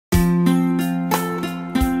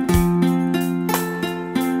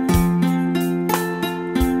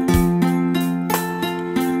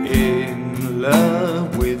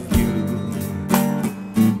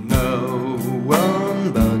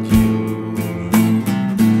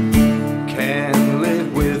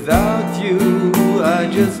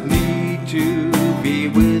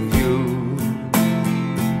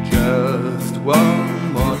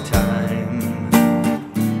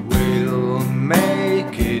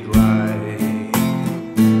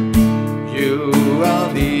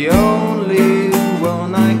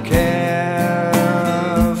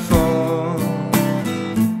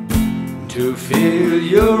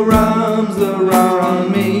your arms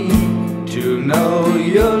around me, to know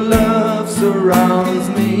your love surrounds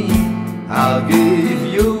me. I'll give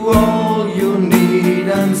you all you need,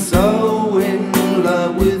 and so in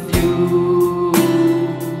love with you.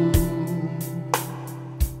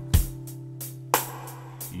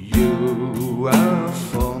 You are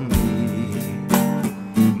for me,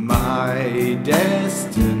 my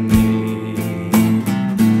destiny.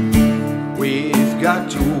 We've got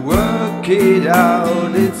to work it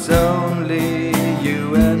out, it's only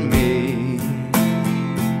you and me.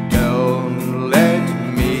 Don't let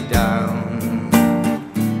me down,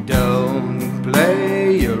 don't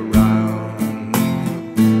play around.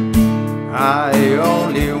 I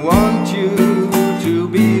only want you to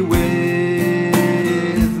be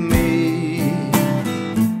with me,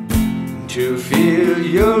 to feel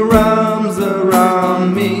your arms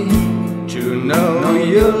around me, to know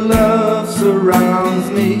your love surrounds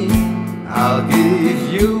me. I'll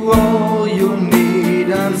give you all you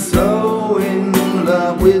need, I'm so in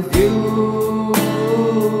love with you.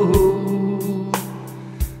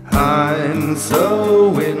 I'm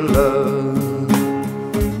so in love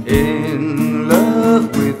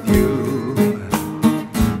with you.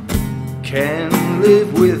 Can't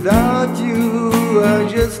live without you, I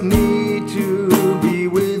just need to be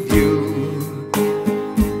with you.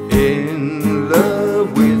 In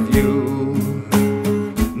love with you,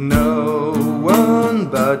 no one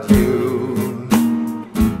but you.